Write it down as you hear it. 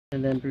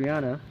And then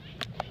Brianna,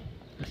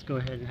 let's go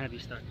ahead and have you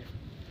start here.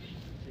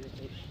 This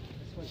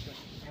one's going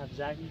to have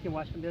Zach. You can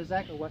watch from there,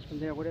 Zach, or watch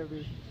from there, whatever.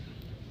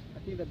 I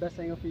think the best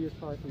angle for you is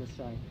probably from the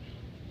side.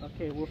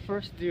 Okay, we'll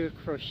first do a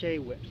crochet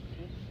whip.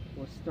 Okay?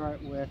 We'll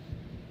start with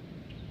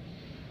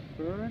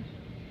bird.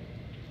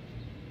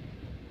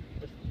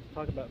 Let's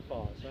talk about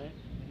falls, right?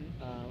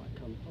 I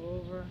come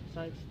over,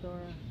 side star.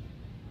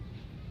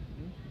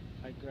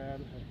 I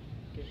grab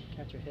her,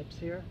 catch her hips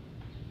here.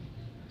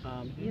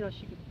 You know,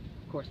 she could,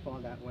 of course, fall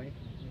that way.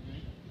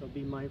 So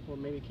be mindful,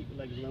 maybe keep your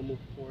legs a little more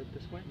forward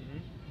this way.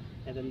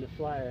 And then the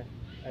flyer,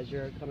 as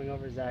you're coming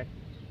over, Zach,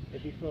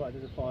 if you feel like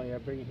there's a fall here,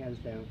 bring your hands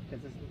down,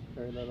 because there's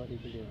very little you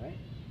can do, right?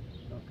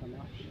 Don't come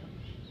out.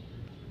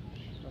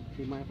 So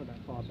be mindful of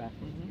that fall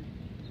backwards.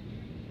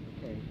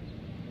 Okay,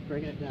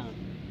 bring it down.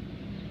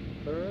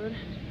 Bird,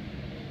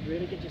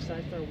 really get your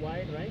side star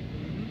wide, right?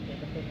 Get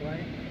the foot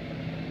wide.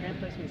 Hand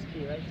placement is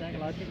key, right? Zach, a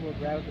lot of people will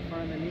grab the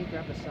front of the knee,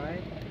 grab the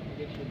side, and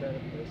get you better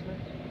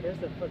placement. Here's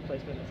the foot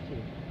placement that's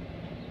key.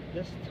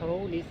 This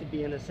toe needs to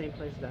be in the same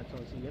place as that toe,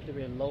 so you have to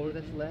really lower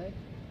this leg,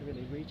 and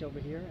really reach over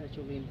here as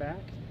you lean back.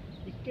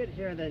 You can get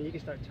here and then you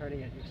can start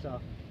turning it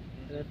yourself.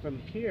 And then from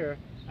here,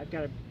 I've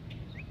got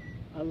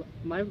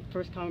my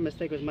first common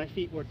mistake was my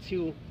feet were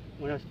too,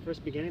 when I was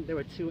first beginning, they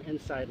were too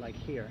inside, like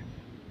here,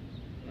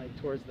 like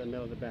towards the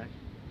middle of the back.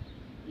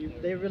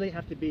 They really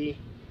have to be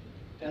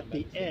at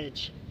the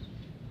edge,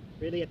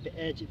 really at the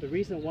edge. The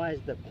reason why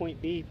is the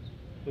point B,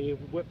 when you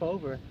whip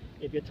over,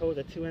 if your toes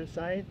are too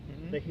inside,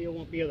 the heel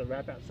won't be able to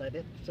wrap outside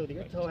it. So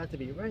your toe has to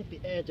be right at the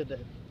edge of the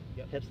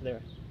hips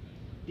there.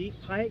 Deep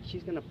pike,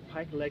 she's going to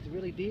pike the legs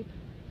really deep,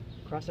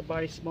 cross the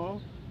body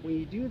small. When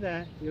you do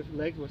that, your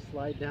legs will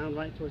slide down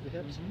right towards the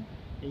hips,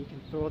 and you can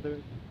throw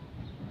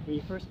when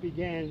you first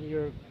begin,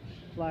 your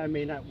flyer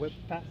may not whip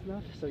fast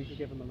enough, so you can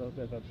give them a little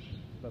bit of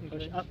a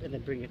push up and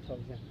then bring your toes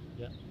in.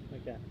 Yeah.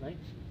 Like that, right?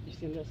 You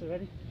seen this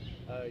already?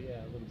 Yeah,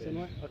 a little bit.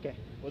 Similar? Okay.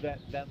 Well,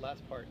 that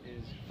last part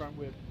is front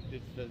whip.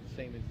 It's the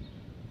same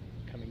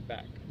as coming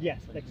back.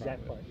 Yes,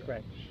 exact part. Yeah.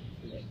 Correct.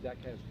 Zach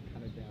has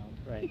kind of down.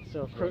 Right.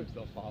 So throw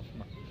himself off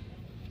my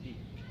feet.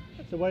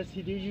 So what does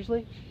he do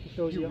usually?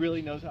 He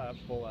really knows how to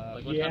pull out.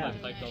 Like one time I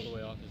piked all the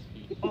way off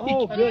his feet.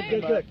 Oh,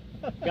 good.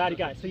 Got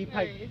it. So you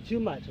pike too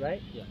much,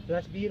 right? Yeah. So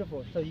that's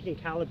beautiful. So you can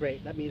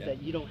calibrate. That means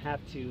that you don't have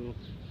to,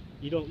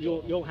 you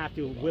don't have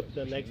to whip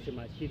the legs too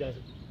much. He does,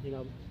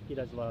 he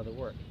does a lot of the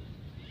work.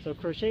 So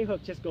crochet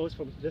hook just goes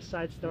from this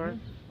side star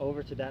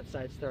over to that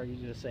side star. You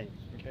do the same.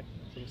 Okay.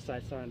 So the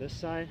side star on this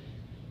side.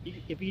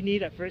 If you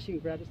need at first, you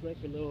can grab this leg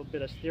for a little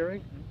bit of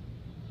steering.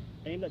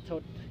 Aim that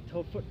toe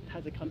foot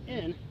has to come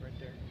in. Right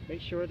there.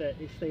 Make sure that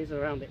it stays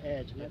around the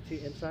edge, not too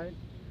inside.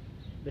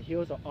 The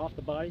heels are off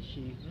the body.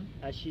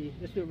 Let's do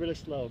it really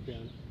slow,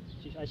 Brianna.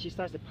 As she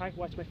starts to pike,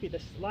 watch my feet.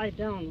 They slide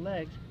down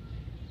legs,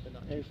 But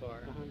not too far.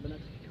 but not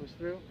goes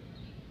through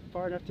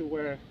far enough to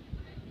where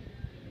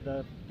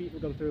the feet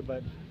will go through,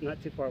 but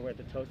not too far where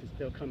the toes can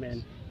still come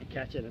in and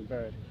catch it and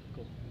bird.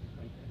 Cool.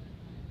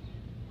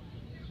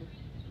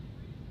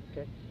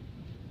 Okay.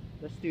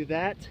 Let's do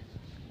that,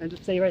 and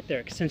just stay right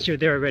there since you're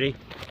there already.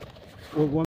 We'll warm